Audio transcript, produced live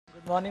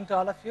morning to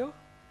all of you.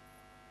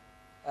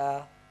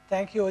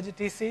 Thank you,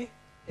 Ogtc.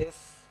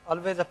 It's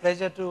always a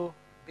pleasure to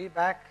be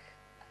back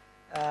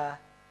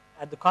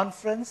at the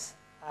conference,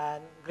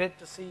 and great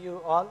to see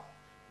you all.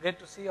 Great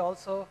to see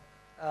also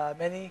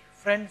many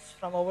friends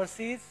from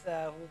overseas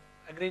who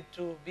agreed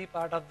to be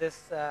part of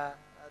this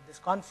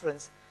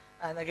conference.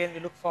 And again,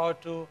 we look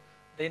forward to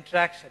the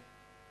interaction.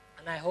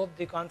 And I hope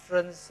the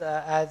conference,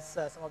 as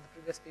some of the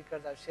previous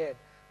speakers have shared,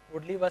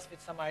 would leave us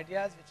with some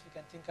ideas which we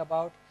can think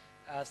about,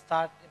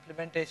 start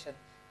implementation,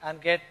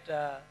 and get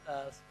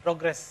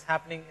progress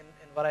happening in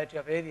a variety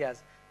of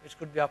areas which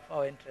could be of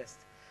our interest.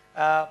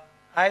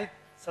 I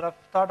sort of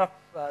thought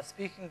of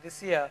speaking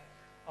this year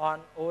on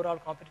overall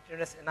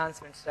competitiveness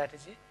enhancement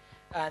strategy,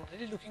 and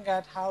really looking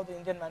at how the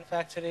Indian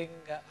manufacturing,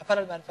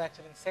 apparel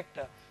manufacturing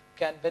sector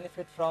can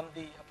benefit from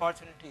the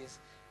opportunities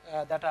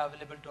that are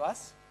available to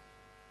us.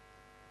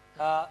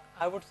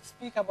 I would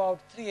speak about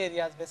three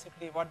areas,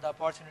 basically what the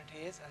opportunity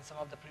is, and some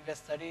of the previous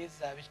studies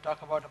which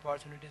talk about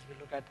opportunities. We'll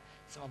look at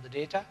some of the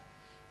data.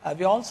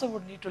 We also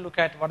would need to look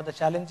at what are the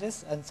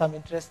challenges, and some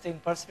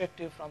interesting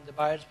perspective from the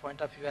buyer's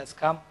point of view has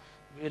come.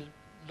 We'll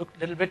look a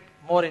little bit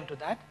more into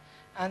that,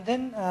 and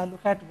then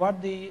look at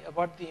what the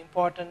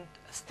important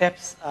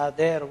steps are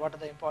there, what are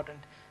the important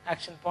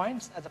action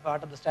points as a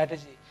part of the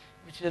strategy,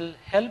 which will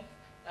help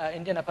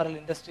Indian apparel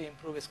industry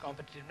improve its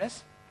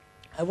competitiveness.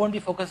 I won't be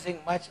focusing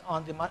much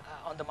on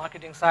the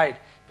marketing side,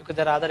 because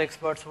there are other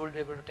experts who will be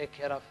able to take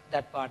care of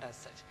that part as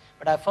such.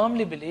 But I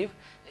firmly believe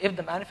if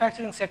the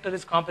manufacturing sector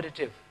is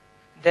competitive,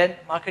 then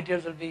it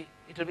will be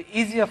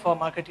easier for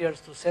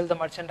marketeers to sell the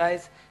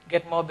merchandise,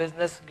 get more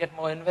business, get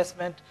more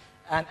investment,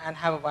 and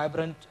have a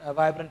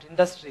vibrant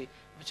industry,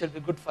 which will be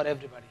good for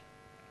everybody.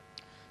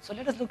 So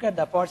let us look at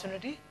the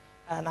opportunity,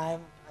 and I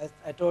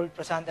told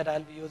Prashant that I'll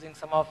be using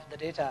some of the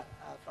data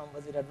from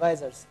Wazir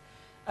Advisors.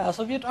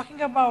 So we are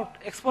talking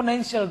about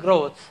exponential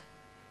growth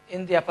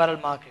in the apparel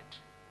market,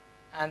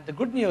 and the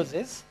good news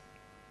is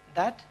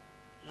that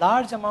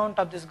large amount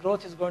of this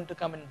growth is going to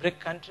come in BRIC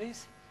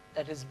countries,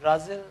 that is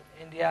Brazil,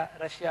 India,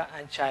 Russia,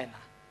 and China.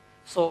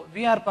 So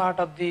we are part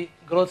of the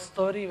growth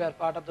story, we are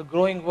part of the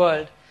growing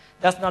world.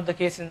 That's not the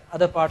case in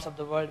other parts of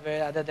the world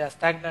where either they are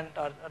stagnant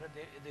or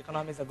the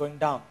economies are going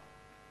down.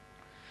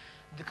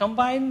 The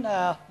combined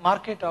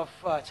market of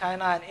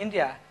China and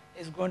India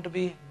is going to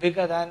be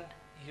bigger than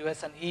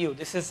US and EU.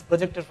 This is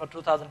projected for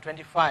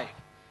 2025,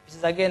 which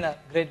is again a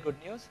great good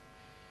news.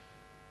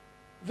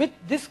 With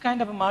this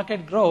kind of a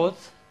market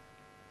growth,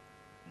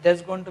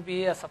 there's going to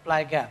be a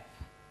supply gap,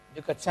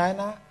 because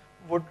China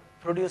would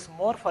produce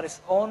more for its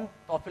own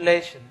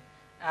population,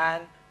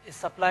 and its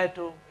supply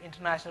to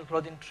international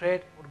clothing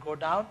trade would go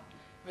down,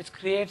 which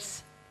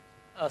creates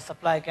a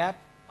supply gap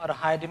or a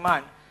high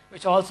demand,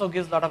 which also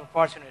gives a lot of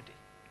opportunity.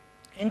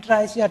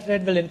 Intra-Asia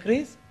trade will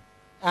increase,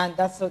 and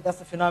that's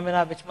a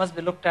phenomena which must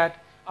be looked at,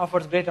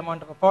 offers great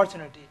amount of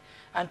opportunity.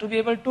 And to be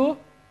able to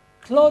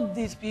clothe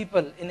these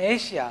people in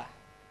Asia,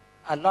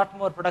 a lot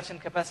more production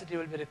capacity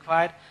will be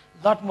required,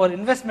 a lot more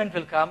investment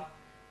will come.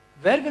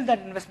 Where will that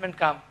investment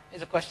come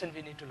is a question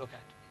we need to look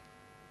at.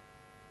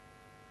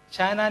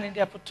 China and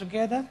India put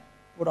together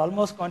would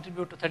almost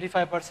contribute to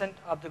 35%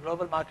 of the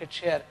global market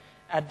share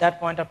at that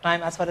point of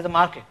time as far as the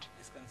market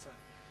is concerned,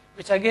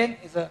 which again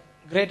is a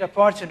great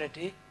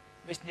opportunity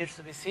which needs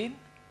to be seen.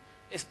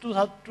 It's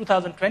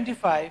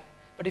 2025,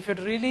 but if you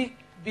really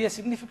be a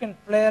significant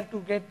player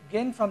to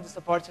gain from this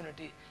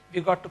opportunity, we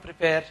got to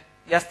prepare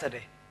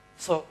yesterday.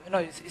 So,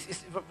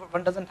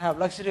 one doesn't have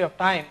luxury of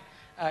time.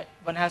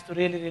 One has to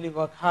really, really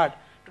work hard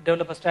to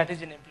develop a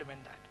strategy and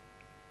implement that.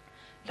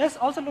 Let's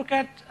also look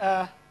at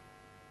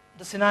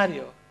the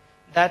scenario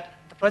that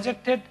the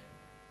projected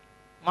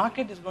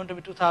market is going to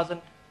be $2,000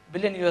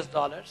 billion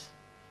US.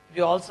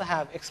 We also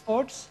have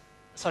exports,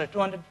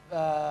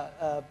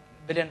 $200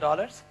 billion.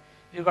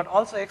 We've got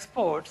also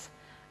exports.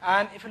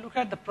 And if you look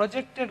at the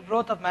projected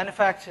growth of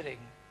manufacturing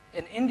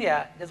in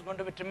India, there's going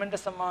to be a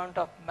tremendous amount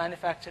of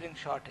manufacturing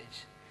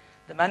shortage.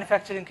 The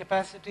manufacturing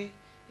capacity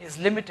is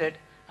limited,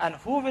 and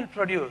who will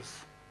produce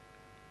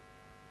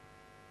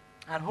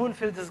and who will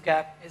fill this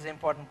gap is an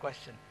important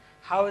question.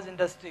 How is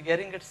industry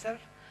gearing itself,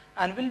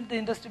 and will the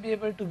industry be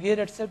able to gear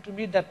itself to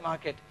meet that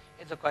market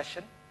is a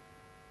question.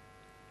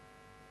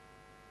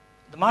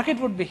 The market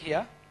would be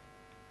here,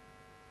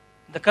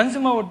 the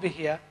consumer would be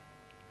here,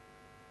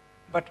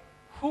 but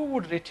who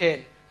would retail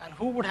and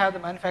who would have the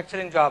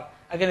manufacturing job,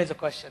 again is a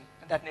question,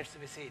 and that needs to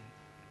be seen.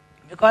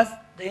 Because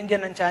the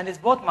Indian and Chinese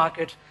both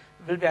markets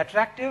will be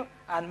attractive,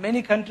 and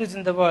many countries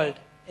in the world,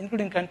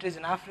 including countries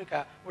in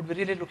Africa, would be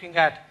really looking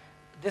at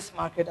this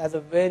market as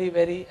a very,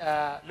 very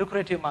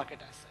lucrative market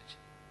as such.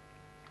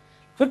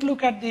 Quick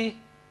look at the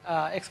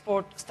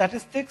export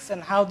statistics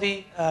and how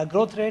the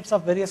growth rates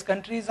of various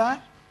countries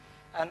are.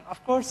 And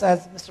of course,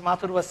 as Mr.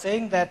 Mathur was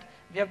saying, that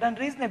we have done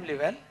reasonably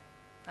well,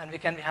 and we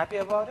can be happy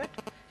about it.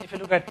 If you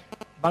look at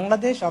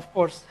Bangladesh, of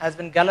course, has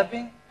been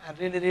galloping and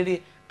really,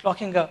 really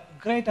clocking a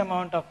great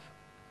amount of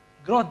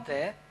growth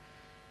there.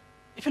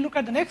 If you look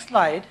at the next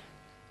slide,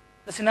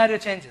 the scenario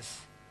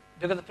changes,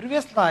 because the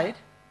previous slide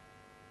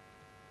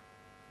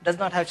does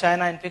not have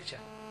China in picture.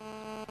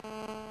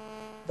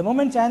 The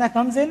moment China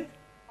comes in,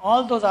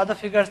 all those other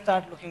figures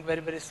start looking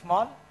very, very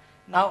small.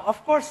 Now,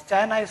 of course,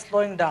 China is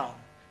slowing down,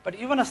 but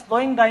even a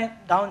slowing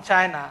down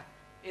China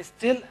is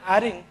still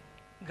adding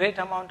great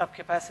amount of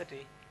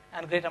capacity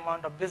and great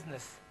amount of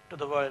business to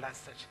the world as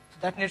such. So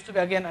that needs to be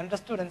again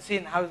understood and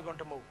seen how it's going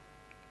to move.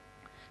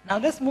 Now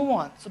let's move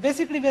on. So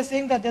basically we are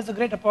saying that there's a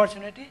great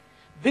opportunity,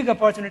 big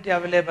opportunity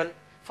available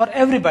for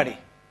everybody.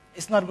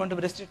 It's not going to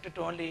be restricted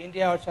to only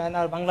India or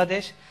China or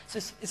Bangladesh. So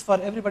it's for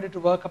everybody to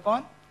work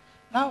upon.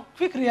 Now,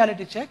 quick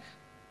reality check,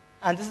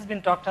 and this has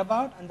been talked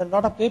about, and there are a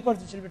lot of papers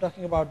which will be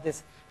talking about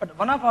this. But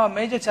one of our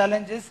major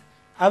challenges is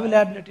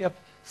availability of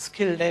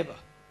skilled labor.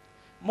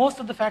 Most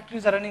of the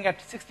factories are running at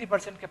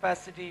 60%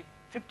 capacity,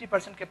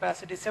 50%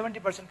 capacity,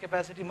 70%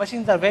 capacity.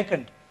 Machines are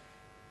vacant.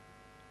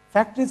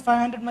 Factories,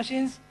 500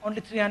 machines,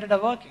 only 300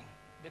 are working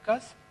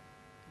because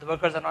the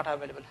workers are not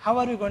available. How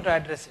are we going to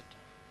address it?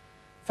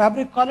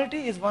 Fabric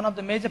quality is one of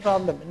the major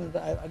problems.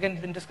 I've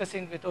again been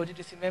discussing with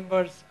Ogtc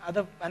members,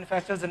 other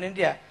manufacturers in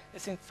India. They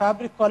think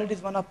fabric quality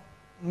is one of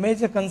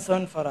major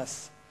concern for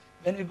us.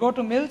 When we go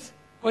to mills,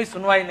 koi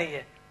sunwai nahi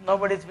hai.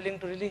 Nobody is willing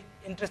to really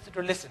interested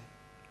to listen.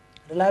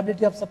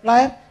 Reliability of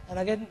supplier, and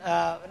again,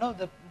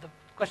 the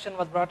question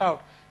was brought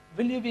out.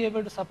 Will you be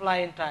able to supply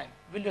in time?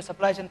 Will your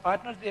supply chain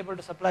partners be able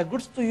to supply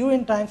goods to you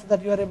in time so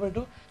that you are able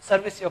to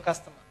service your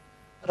customer?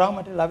 Raw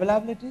material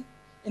availability,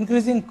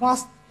 increasing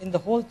cost in the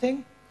whole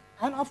thing,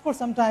 and of course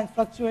sometimes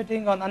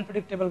fluctuating on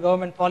unpredictable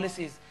government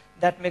policies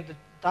that make the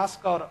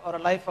task or a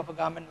life of a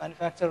garment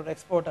manufacturer or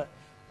exporter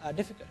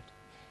difficult.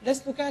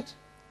 Let's look at,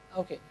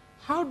 okay,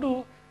 how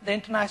do the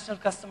international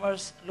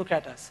customers look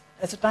at us?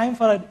 It's a time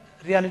for a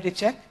reality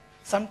check.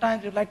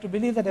 Sometimes we'd like to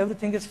believe that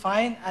everything is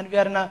fine and we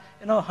are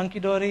in a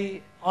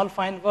hunky-dory, all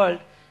fine world,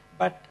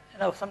 but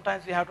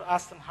sometimes we have to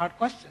ask some hard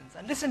questions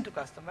and listen to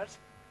customers.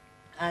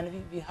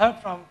 And we heard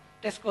from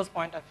Tesco's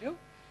point of view.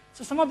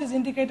 So some of these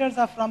indicators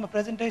are from a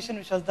presentation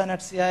which was done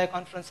at CII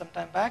conference some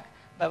time back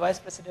by Vice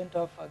President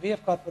of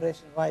VF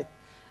Corporation, White.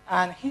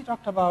 And he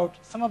talked about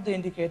some of the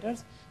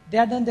indicators. They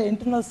had done the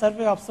internal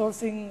survey of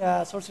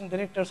sourcing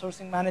directors,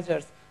 sourcing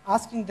managers,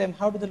 asking them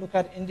how do they look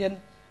at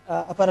Indian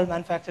apparel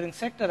manufacturing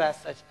sector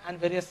as such, and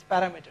various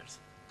parameters.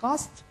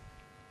 Cost,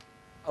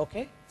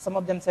 okay. Some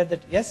of them said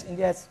that yes,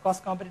 India is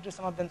cost competitive.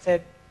 Some of them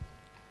said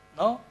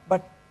no,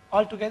 but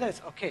altogether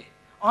it's okay.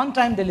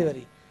 On-time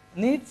delivery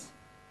needs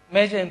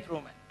major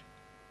improvement.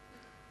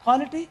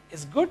 Quality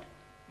is good,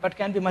 but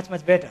can be much,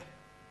 much better.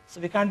 So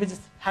we can't be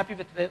just happy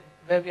with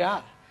where we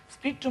are.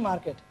 Speed to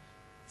market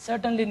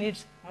certainly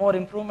needs more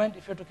improvement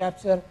if you're to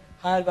capture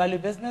higher value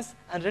business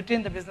and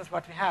retain the business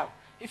what we have.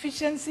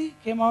 Efficiency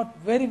came out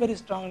very, very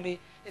strongly,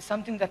 is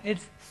something that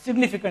needs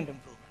significant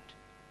improvement.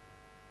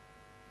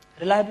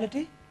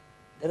 Reliability,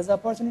 there is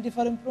opportunity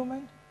for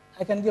improvement.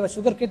 I can give a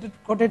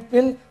sugar-coated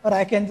pill, or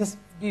I can just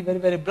be very,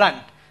 very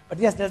blunt. But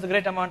yes, there's a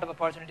great amount of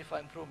opportunity for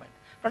improvement.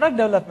 Product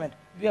development,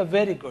 we are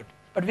very good,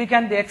 but we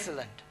can be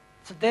excellent.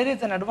 So there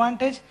is an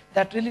advantage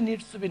that really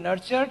needs to be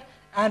nurtured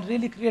and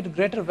really create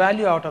greater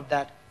value out of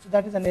that. So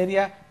that is an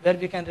area where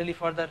we can really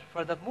further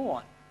move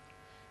on.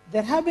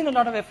 There have been a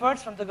lot of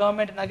efforts from the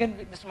government, and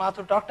again, Mr.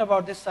 Mathur talked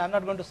about this, so I'm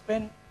not going to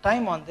spend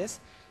time on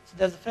this. So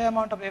there's a fair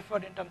amount of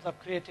effort in terms of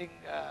creating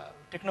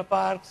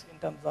technoparks, in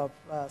terms of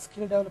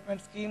skill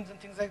development schemes and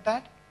things like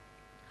that.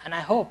 And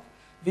I hope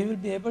we will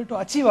be able to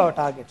achieve our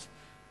targets.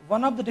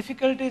 One of the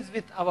difficulties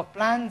with our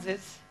plans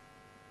is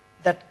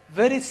that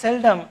very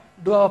seldom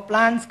do our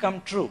plans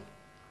come true.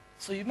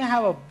 So you may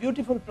have a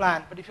beautiful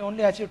plan, but if you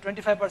only achieve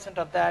 25%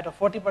 of that, or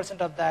 40%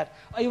 of that,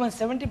 or even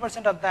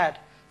 70% of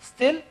that,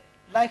 still,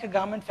 like a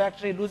garment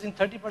factory losing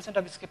 30%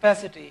 of its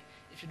capacity,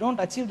 if you don't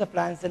achieve the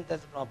plans, then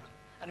there's a problem,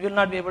 and we will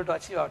not be able to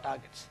achieve our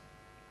targets.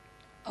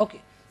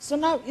 Okay, so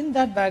now in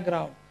that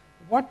background,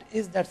 what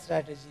is that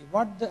strategy?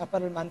 What the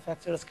apparel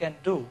manufacturers can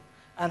do,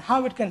 and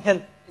how it can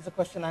help is a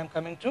question I'm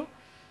coming to.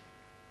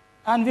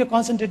 And we are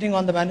concentrating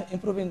on the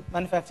improving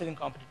manufacturing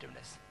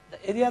competitiveness.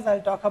 The areas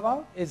I'll talk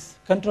about is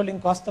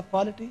controlling cost of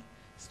quality,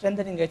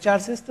 strengthening HR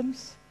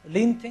systems,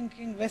 lean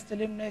thinking, waste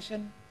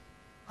elimination,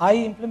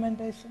 IE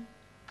implementation,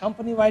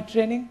 company-wide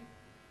training,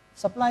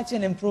 supply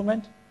chain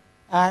improvement,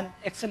 and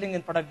excelling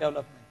in product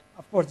development.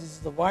 Of course, this is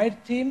the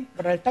wide theme,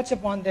 but I'll touch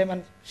upon them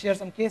and share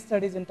some case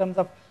studies in terms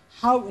of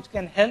how it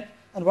can help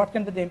and what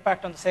can be the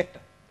impact on the sector.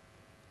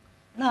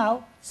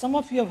 Now, some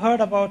of you have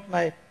heard about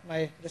my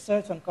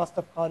research on cost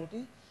of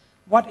quality.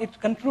 What it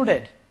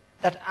concluded,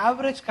 that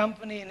average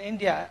company in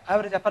India,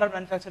 average apparel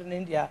manufacturer in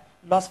India,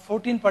 lost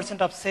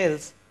 14% of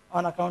sales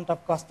on account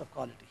of cost of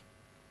quality.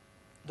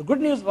 The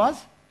good news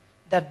was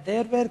that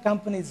there were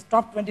companies,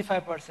 top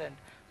 25%,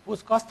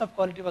 whose cost of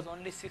quality was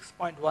only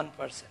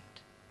 6.1%.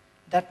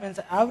 That means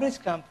the average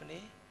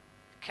company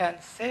can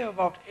save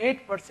about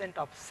 8%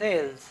 of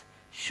sales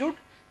should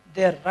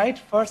their right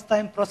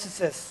first-time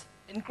processes,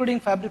 including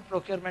fabric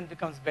procurement,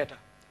 becomes better.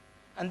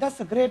 And that's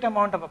a great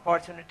amount of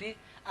opportunity,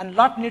 and a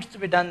lot needs to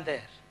be done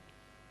there.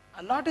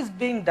 A lot is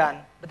being done,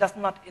 but that's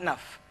not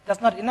enough.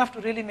 That's not enough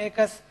to really make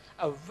us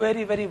a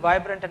very, very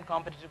vibrant and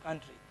competitive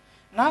country.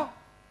 Now,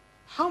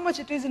 how much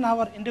it is in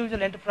our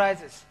individual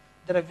enterprises.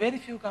 There are very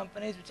few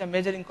companies which are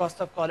measuring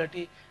cost of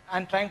quality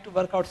and trying to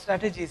work out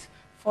strategies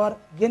for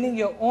gaining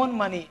your own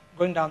money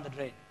going down the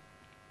drain.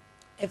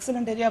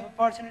 Excellent area of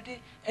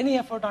opportunity. Any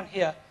effort on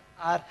here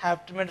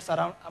have tremendous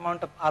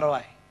amount of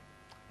ROI.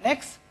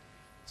 Next,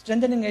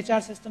 strengthening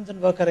HR systems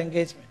and worker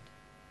engagement.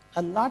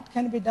 A lot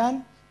can be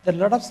done. There are a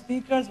lot of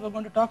speakers who are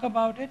going to talk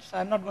about it, so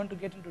I'm not going to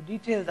get into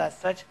details as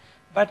such,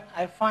 but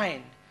I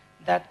find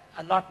that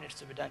a lot needs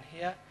to be done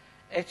here.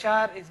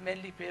 HR is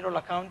mainly payroll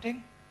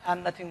accounting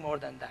and nothing more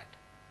than that.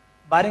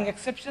 Barring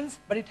exceptions,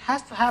 but it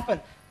has to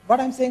happen. What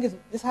I'm saying is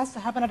this has to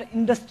happen at an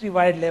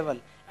industry-wide level.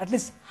 At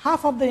least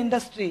half of the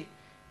industry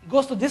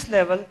goes to this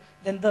level,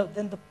 then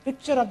the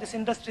picture of this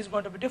industry is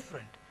going to be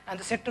different, and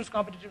the sector's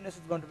competitiveness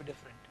is going to be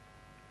different.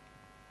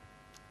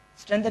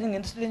 Strengthening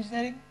industrial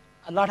engineering,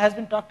 a lot has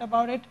been talked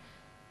about it.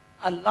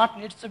 A lot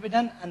needs to be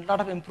done, and a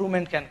lot of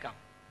improvement can come.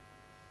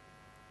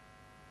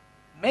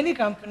 Many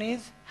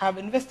companies have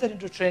invested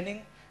into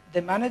training.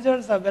 The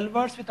managers are well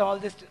versed with all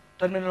these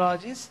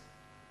terminologies.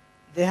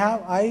 They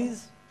have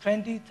eyes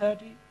 20,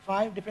 30,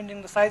 5, depending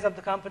on the size of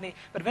the company.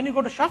 But when you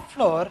go to shop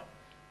floor,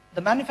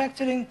 the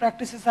manufacturing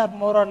practices are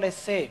more or less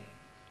same.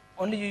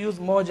 Only you use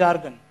more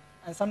jargon,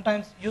 and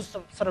sometimes you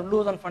sort of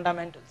lose on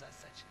fundamentals as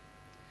such.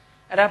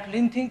 Adapt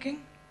lean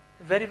thinking,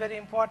 very, very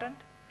important.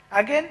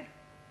 Again,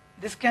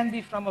 this can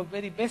be from a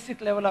very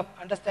basic level of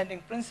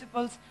understanding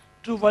principles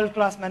to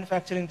world-class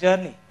manufacturing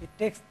journey. It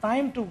takes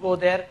time to go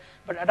there,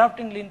 but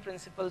adopting lean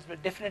principles will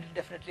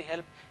definitely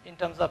help in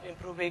terms of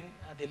improving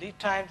the lead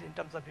times, in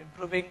terms of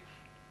improving.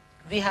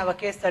 We have a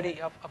case study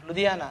of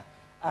Ludhiana,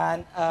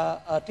 and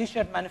a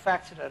t-shirt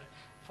manufacturer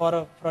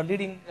for a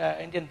leading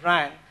Indian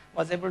brand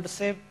was able to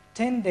save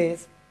 10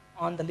 days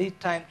on the lead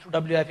time through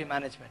WIP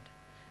management.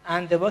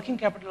 And the working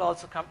capital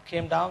also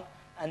came down,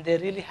 and they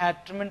really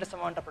had tremendous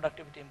amount of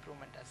productivity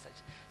improvement as such.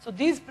 So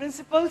these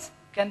principles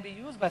can be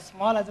used by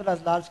small as well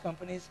as large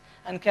companies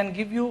and can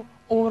give you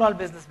overall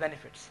business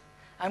benefits.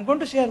 I'm going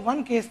to share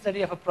one case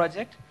study of a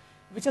project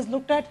which has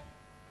looked at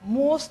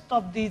most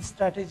of these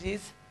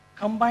strategies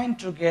combined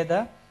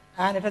together,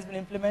 and it has been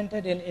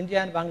implemented in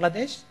India and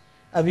Bangladesh.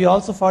 We are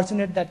also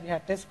fortunate that we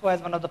had Tesco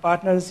as one of the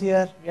partners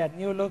here. We had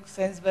New Look,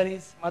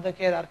 Sainsbury's,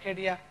 Mothercare,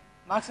 Arcadia,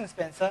 Marks &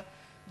 Spencer.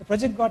 The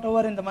project got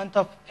over in the month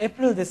of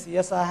April this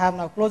year, so I have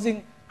now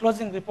closing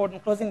report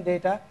and closing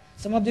data.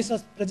 Some of this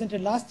was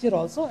presented last year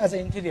also as an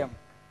interim.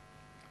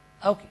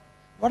 Okay,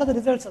 what are the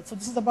results? So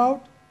this is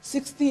about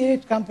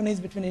 68 companies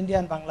between India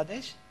and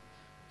Bangladesh.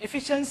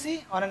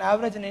 Efficiency on an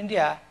average in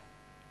India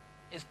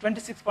is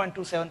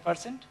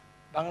 26.27%.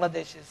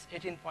 Bangladesh is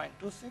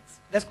 18.26.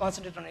 Let's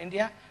concentrate on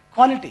India.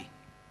 Quality.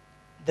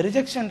 The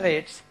rejection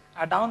rates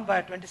are down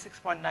by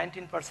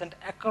 26.19%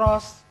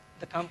 across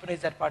the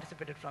companies that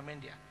participated from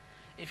India.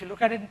 If you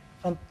look at it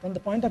from the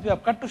point of view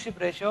of cut-to-ship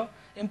ratio,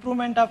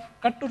 improvement of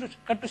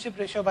cut-to-ship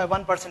ratio by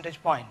 1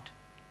 percentage point.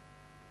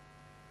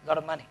 A lot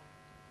of money.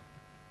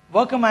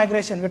 Worker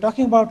migration. We're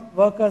talking about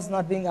workers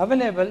not being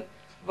available.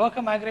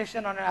 Worker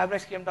migration on an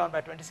average came down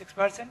by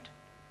 26%.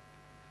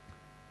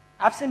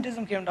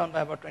 Absenteeism came down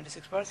by about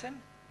 26%,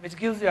 which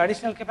gives you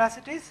additional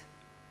capacities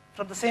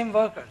from the same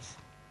workers.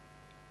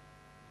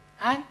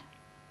 And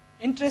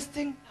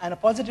interesting and a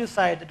positive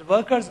side, that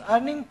workers'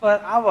 earning per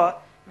hour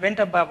went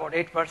up by about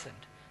 8%.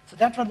 So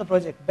that's what the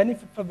project,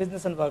 benefit for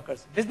business and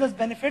workers. Business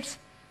benefits,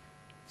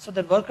 so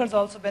that workers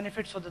also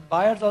benefit, so that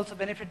buyers also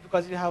benefit,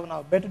 because you have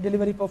now better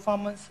delivery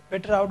performance,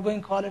 better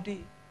outgoing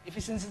quality,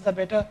 efficiencies are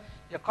better,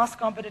 your cost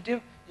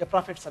competitive, your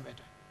profits are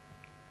better.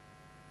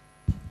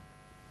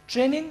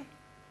 Training.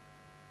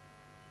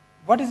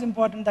 What is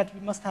important that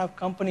we must have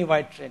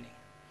company-wide training.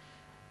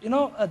 You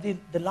know,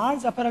 the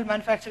large apparel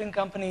manufacturing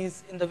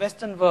companies in the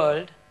Western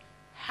world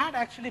had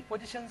actually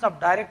positions of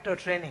director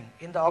training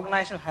in the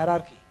organizational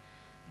hierarchy.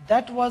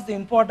 That was the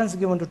importance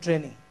given to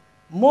training.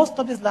 Most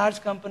of these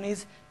large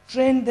companies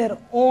trained their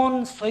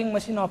own sewing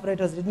machine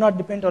operators, did not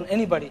depend on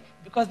anybody,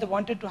 because they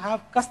wanted to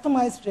have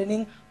customized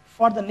training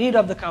for the need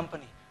of the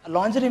company. A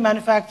lingerie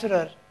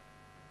manufacturer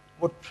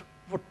would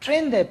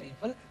train their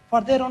people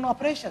for their own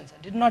operations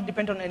and did not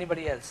depend on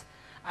anybody else.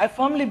 I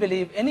firmly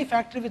believe any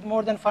factory with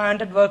more than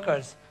 500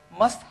 workers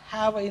must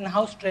have an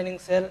in-house training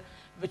cell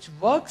which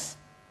works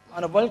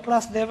on a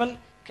world-class level,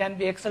 can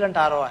be excellent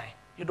ROI.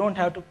 You don't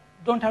have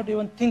to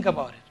even think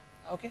about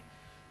it. Okay?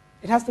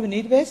 It has to be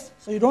need-based,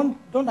 so you don't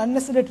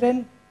unnecessarily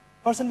train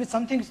person with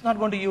something it's not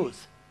going to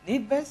use.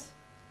 Need-based,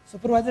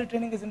 supervisory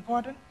training is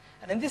important,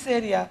 and in this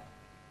area,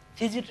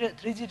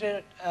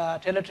 3G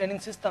Tailor Training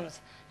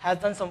Systems has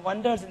done some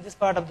wonders in this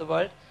part of the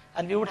world,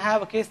 and we would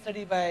have a case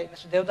study by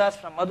Mr. Devdas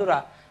from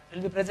Madura.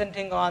 We'll be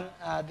presenting on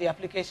the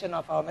application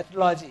of our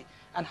methodology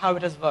and how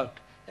it has worked.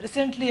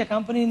 Recently, a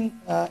company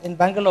in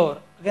Bangalore,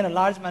 again a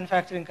large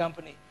manufacturing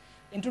company,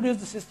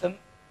 introduced the system.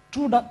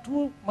 2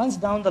 months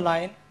down the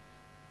line,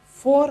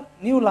 4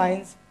 new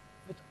lines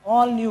with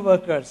all new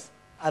workers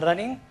are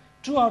running.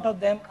 2 out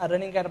of them are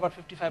running at about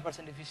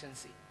 55%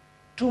 efficiency.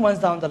 2 months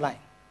down the line.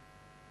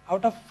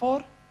 Out of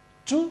 4,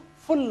 2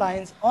 full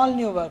lines, all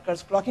new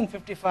workers clocking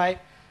 55,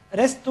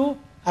 rest 2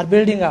 are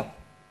building up.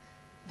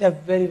 they are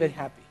very, very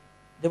happy.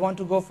 They want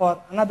to go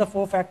for another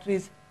 4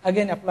 factories,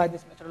 again apply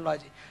this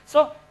methodology.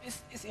 So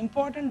it's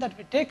important that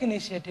we take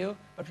initiative,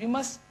 but we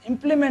must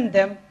implement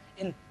them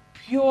in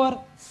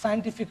pure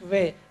scientific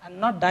way and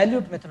not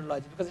dilute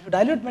methodology, because if you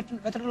dilute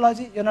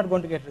methodology, you're not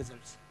going to get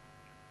results.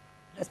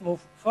 Let's move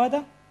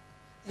further.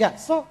 Yeah,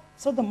 so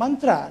the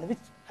mantra, which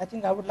I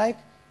think I would like,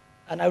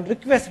 and I would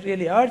request,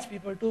 really urge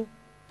people to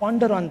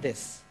ponder on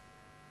this.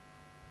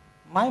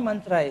 My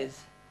mantra is,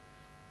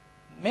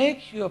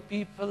 make your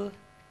people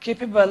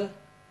capable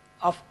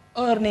of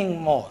earning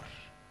more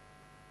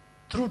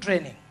through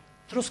training,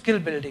 through skill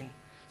building,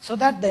 so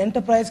that the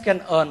enterprise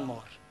can earn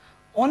more.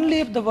 Only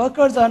if the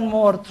workers earn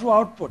more through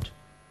output,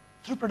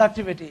 through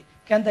productivity,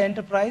 can the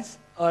enterprise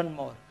earn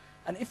more.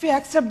 And if you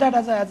accept that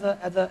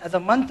as a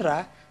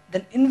mantra,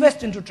 then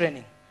invest into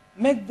training.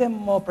 Make them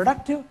more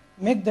productive,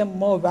 make them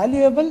more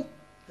valuable,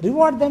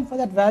 reward them for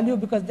that value,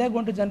 because they're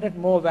going to generate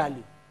more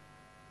value.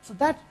 So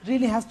that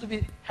really has to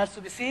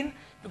be seen,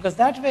 because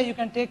that way you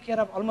can take care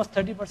of almost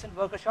 30%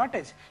 worker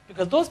shortage,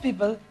 because those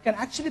people can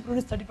actually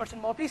produce 30%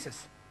 more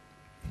pieces.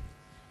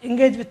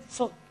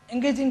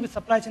 Engaging with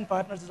supply chain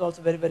partners is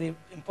also very, very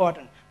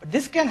important. But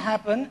this can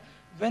happen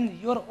when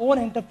your own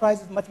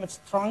enterprise is much, much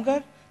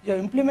stronger. You have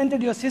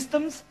implemented your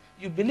systems,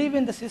 you believe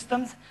in the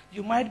systems,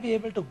 you might be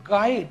able to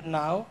guide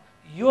now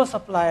your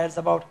suppliers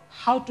about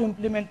how to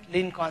implement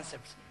lean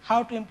concepts,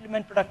 how to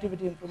implement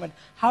productivity improvement,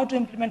 how to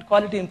implement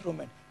quality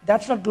improvement.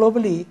 That's what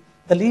globally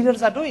the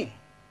leaders are doing,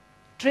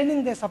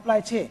 training their supply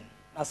chain.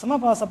 Now some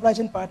of our supply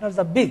chain partners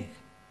are big.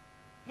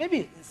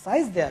 Maybe in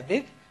size they are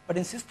big, but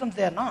in systems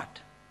they are not.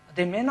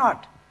 They may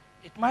not.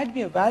 It might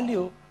be a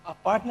value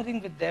of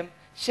partnering with them,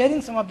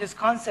 sharing some of these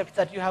concepts,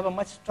 that you have a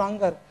much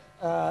stronger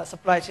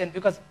supply chain,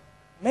 because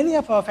many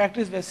of our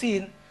factories we've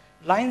seen,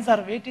 lines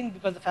are waiting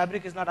because the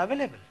fabric is not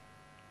available.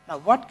 Now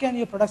what can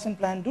your production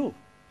plan do?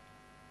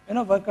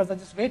 Workers are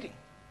just waiting.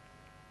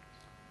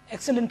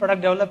 Excellent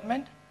product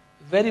development,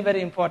 very,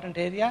 very important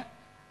area.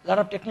 A lot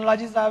of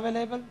technologies are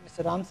available.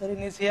 Mr. Ram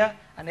Sarin is here,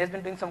 and he has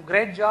been doing some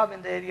great job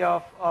in the area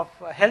of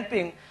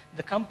helping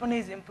the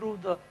companies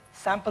improve the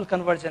sample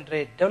conversion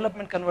rate,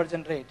 development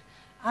conversion rate.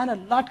 And a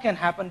lot can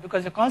happen,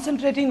 because you're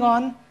concentrating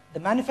on the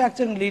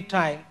manufacturing lead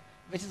time,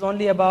 which is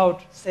only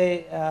about,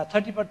 say,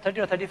 30 or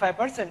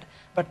 35%,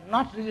 but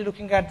not really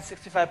looking at the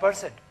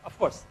 65%. Of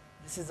course,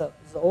 this is the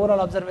overall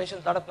observation.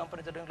 A lot of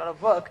companies are doing a lot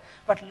of work,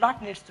 but a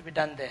lot needs to be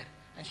done there.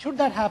 And should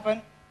that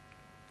happen,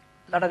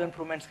 a lot of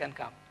improvements can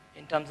come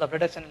in terms of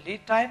reduction in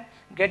lead time,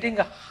 getting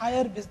a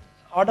higher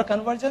order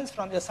conversions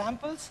from your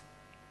samples,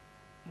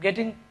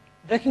 breaking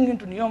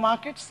into new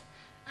markets.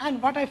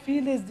 And what I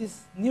feel is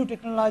these new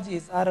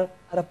technologies are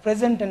a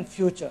present and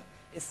future.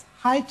 It's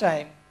high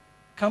time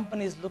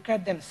companies look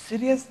at them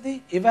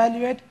seriously,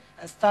 evaluate,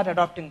 and start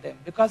adopting them,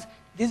 because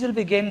these will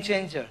be game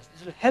changers.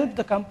 This will help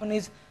the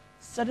companies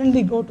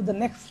suddenly go to the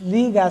next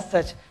league as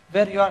such,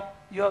 where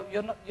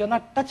you're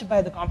not touched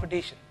by the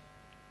competition.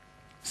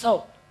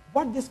 So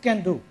what this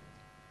can do,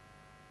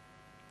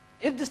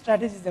 if this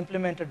strategy is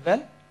implemented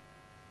well,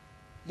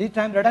 lead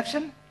time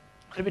reduction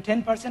could be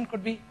 10%,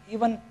 could be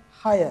even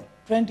higher,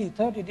 20,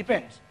 30,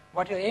 depends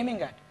what you're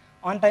aiming at.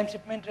 On-time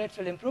shipment rates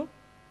will improve.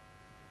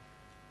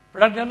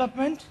 Product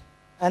development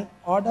and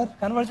order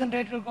conversion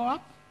rate will go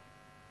up.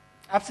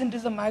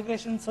 Absenteeism,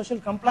 migration, social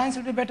compliance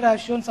will be better. I've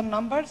shown some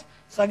numbers.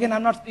 So again,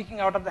 I'm not speaking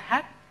out of the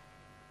hat.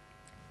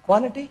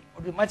 Quality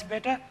would be much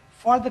better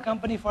for the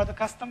company, for the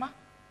customer.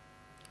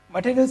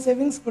 Material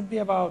savings could be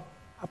about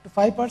up to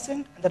 5%,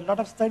 and there are a lot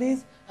of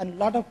studies, and a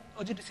lot of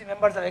OGTC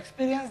members have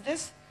experienced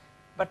this,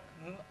 but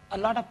a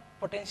lot of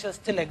potential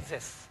still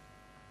exists.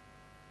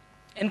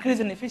 Increase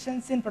in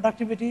efficiency and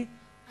productivity.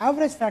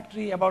 Average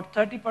factory, about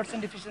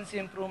 30% efficiency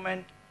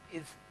improvement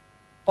is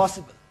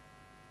possible.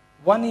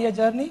 1 year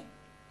journey,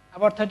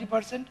 about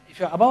 30%. If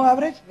you're above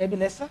average, maybe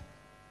lesser.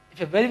 If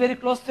you're very, very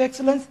close to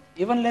excellence,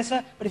 even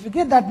lesser. But if you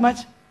get that much,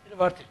 it's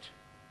worth it.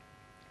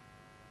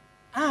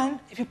 And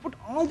if you put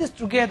all this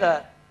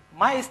together,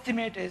 my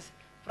estimate is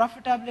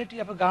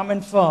profitability of a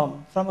garment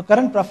firm from a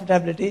current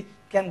profitability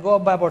can go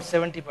up by about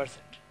 70%.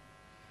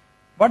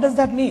 What does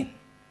that mean?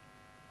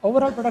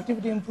 Overall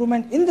productivity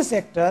improvement in the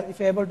sector, if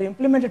you're able to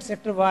implement it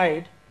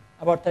sector-wide,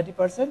 about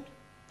 30%.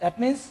 That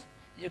means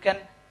you can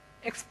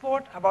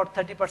export about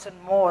 30%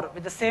 more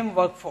with the same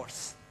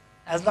workforce,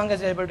 as long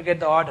as you're able to get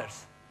the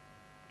orders.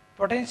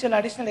 Potential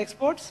additional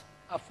exports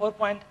of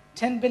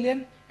 4.10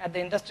 billion at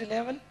the industry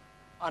level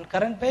on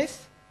current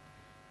base,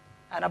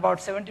 and about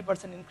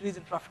 70% increase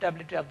in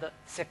profitability of the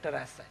sector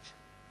as such.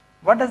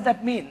 What does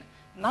that mean?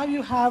 Now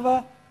you have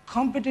a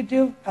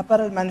competitive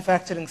apparel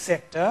manufacturing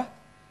sector,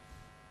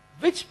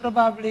 which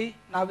probably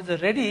now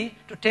is ready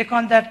to take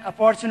on that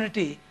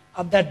opportunity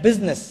of that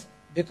business,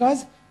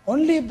 because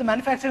only if the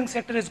manufacturing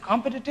sector is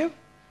competitive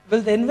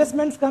will the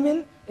investments come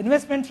in,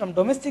 investment from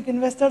domestic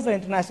investors or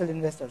international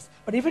investors.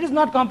 But if it is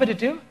not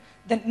competitive,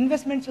 then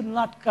investments will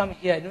not come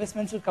here.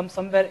 Investments will come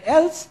somewhere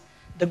else.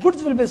 The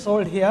goods will be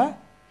sold here.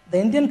 The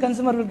Indian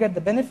consumer will get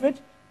the benefit,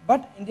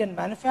 but Indian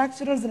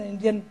manufacturers and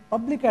Indian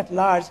public at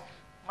large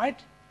might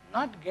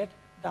not get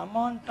the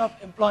amount of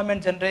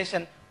employment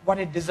generation what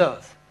it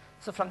deserves.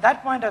 So from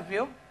that point of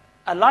view,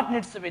 a lot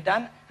needs to be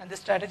done, and this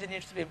strategy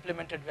needs to be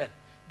implemented well.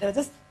 There are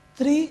just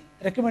 3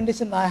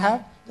 recommendations I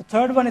have. The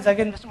third one is,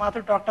 again, Mr.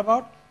 Mathur talked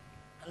about.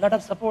 A lot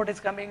of support is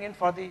coming in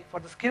for the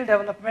skill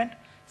development,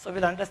 so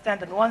we'll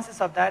understand the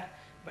nuances of that.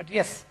 But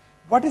yes,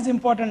 what is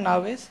important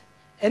now is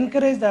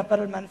encourage the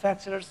apparel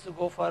manufacturers to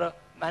go for a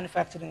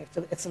manufacturing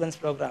excellence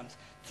programs.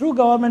 Through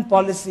government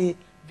policy,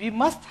 we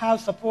must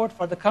have support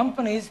for the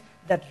companies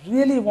that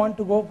really want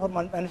to go for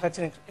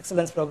manufacturing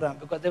excellence program,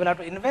 because they will have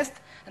to invest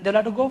and they will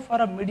have to go for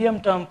a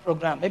medium-term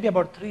program, maybe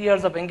about 3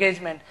 years of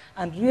engagement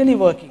and really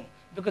working.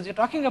 Because you're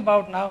talking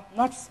about now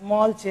not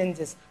small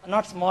changes,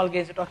 not small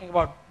gains, you're talking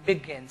about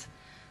big gains.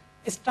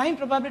 It's time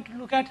probably to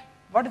look at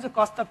what is the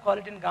cost of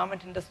quality in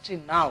garment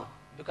industry now,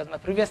 because my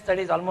previous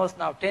study is almost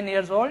now 10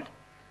 years old.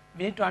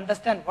 We need to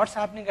understand what's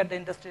happening at the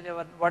industry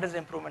level, what is the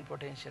improvement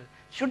potential.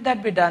 Should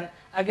that be done,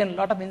 again, a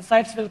lot of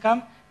insights will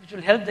come, which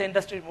will help the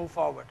industry move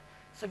forward.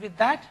 So with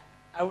that,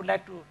 I would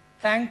like to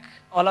thank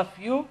all of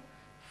you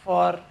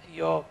for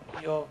your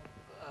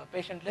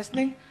patient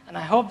listening, and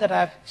I hope that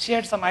I've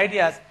shared some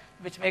ideas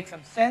which make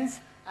some sense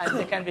and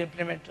they can be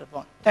implemented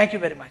upon. Thank you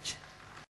very much.